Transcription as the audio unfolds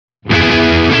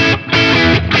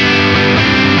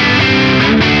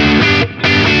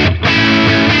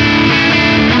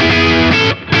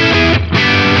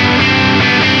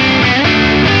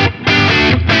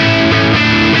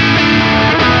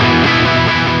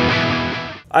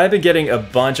I've been getting a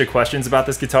bunch of questions about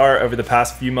this guitar over the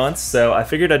past few months, so I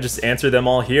figured I'd just answer them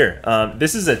all here.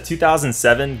 This is a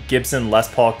 2007 Gibson Les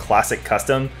Paul Classic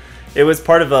Custom. It was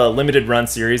part of a limited run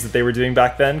series that they were doing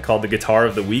back then called the Guitar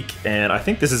of the Week, and I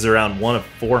think this is around one of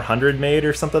 400 made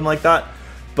or something like that.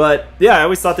 But yeah, I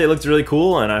always thought they looked really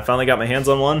cool, and I finally got my hands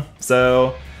on one,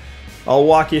 so I'll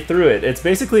walk you through it. It's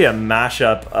basically a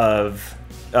mashup of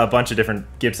a bunch of different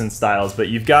Gibson styles, but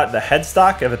you've got the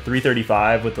headstock of a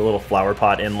 335 with the little flower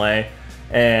pot inlay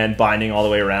and binding all the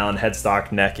way around,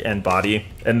 headstock, neck, and body.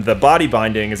 And the body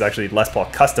binding is actually Les Paul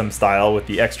custom style with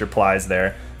the extra plies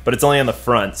there, but it's only on the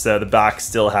front, so the back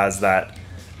still has that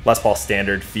Les Paul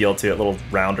standard feel to it, a little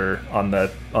rounder on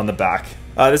the back.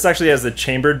 This actually has a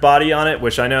chambered body on it,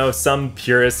 which I know some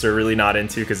purists are really not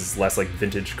into because it's less like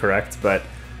vintage correct, but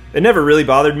it never really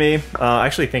bothered me. I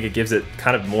actually think it gives it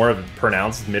kind of more of a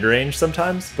pronounced mid-range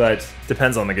sometimes, but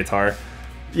depends on the guitar.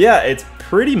 Yeah, it's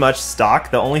pretty much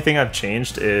stock. The only thing I've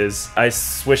changed is I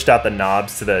switched out the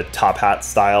knobs to the top hat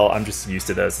style. I'm just used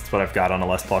to those. It's what I've got on a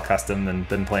Les Paul Custom and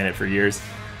been playing it for years.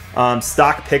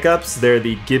 Stock pickups, they're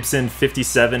the Gibson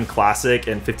 57 Classic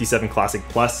and 57 Classic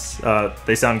Plus.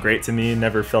 They sound great to me,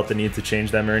 never felt the need to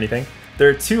change them or anything. There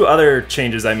are two other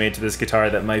changes I made to this guitar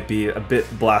that might be a bit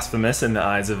blasphemous in the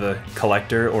eyes of a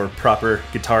collector or proper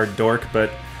guitar dork,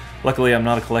 but luckily I'm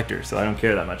not a collector, so I don't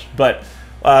care that much. But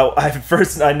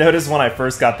I noticed when I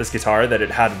first got this guitar that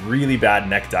it had really bad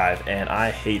neck dive, and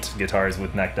I hate guitars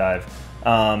with neck dive.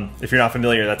 If you're not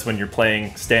familiar, that's when you're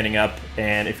playing standing up,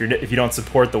 and if you don't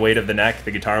support the weight of the neck,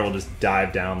 the guitar will just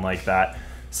dive down like that.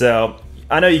 So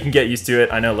I know you can get used to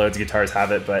it. I know loads of guitars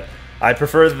have it, but I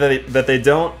prefer that they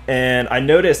don't. And I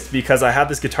noticed because I had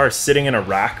this guitar sitting in a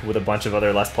rack with a bunch of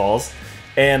other Les Pauls,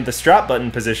 and the strap button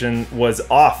position was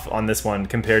off on this one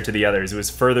compared to the others. It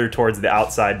was further towards the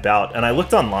outside bout, and I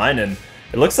looked online and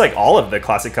it looks like all of the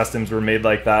Classic Customs were made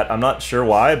like that. I'm not sure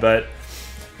why, but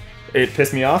it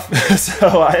pissed me off. So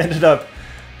I ended up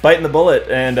biting the bullet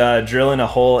and drilling a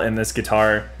hole in this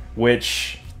guitar,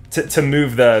 which to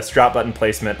move the strap button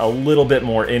placement a little bit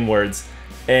more inwards.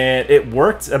 And it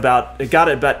worked it got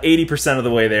it about 80% of the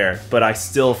way there, but I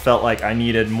still felt like I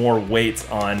needed more weight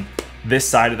on this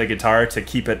side of the guitar to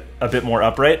keep it a bit more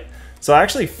upright. So I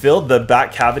actually filled the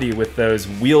back cavity with those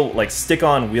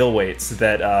stick-on wheel weights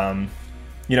that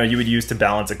you know, you would use to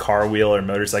balance a car wheel or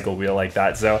motorcycle wheel like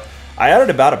that. So I added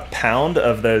about a pound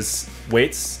of those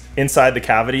weights inside the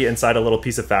cavity, inside a little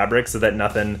piece of fabric, so that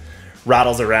nothing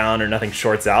rattles around or nothing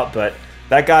shorts out, but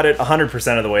that got it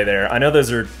 100% of the way there. I know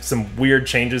those are some weird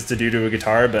changes to do to a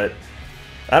guitar, but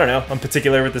I don't know, I'm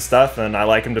particular with this stuff and I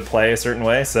like them to play a certain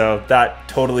way, so that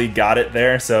totally got it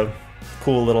there. So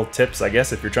cool little tips, I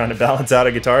guess, if you're trying to balance out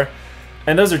a guitar.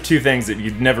 And those are two things that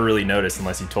you'd never really notice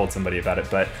unless you told somebody about it,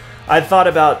 but I'd thought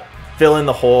about filling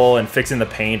the hole and fixing the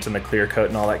paint and the clear coat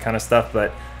and all that kind of stuff,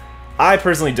 but I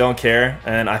personally don't care,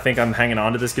 and I think I'm hanging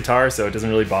on to this guitar, so it doesn't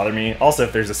really bother me. Also,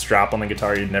 if there's a strap on the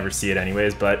guitar, you'd never see it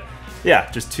anyways, but yeah,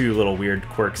 just two little weird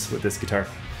quirks with this guitar.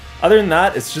 Other than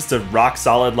that, it's just a rock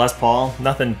solid Les Paul.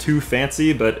 Nothing too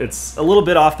fancy, but it's a little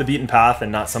bit off the beaten path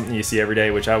and not something you see every day,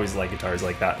 which I always like guitars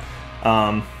like that.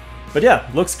 But yeah,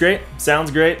 looks great,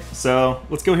 sounds great, so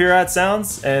let's go hear how it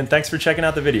sounds, and thanks for checking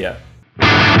out the video.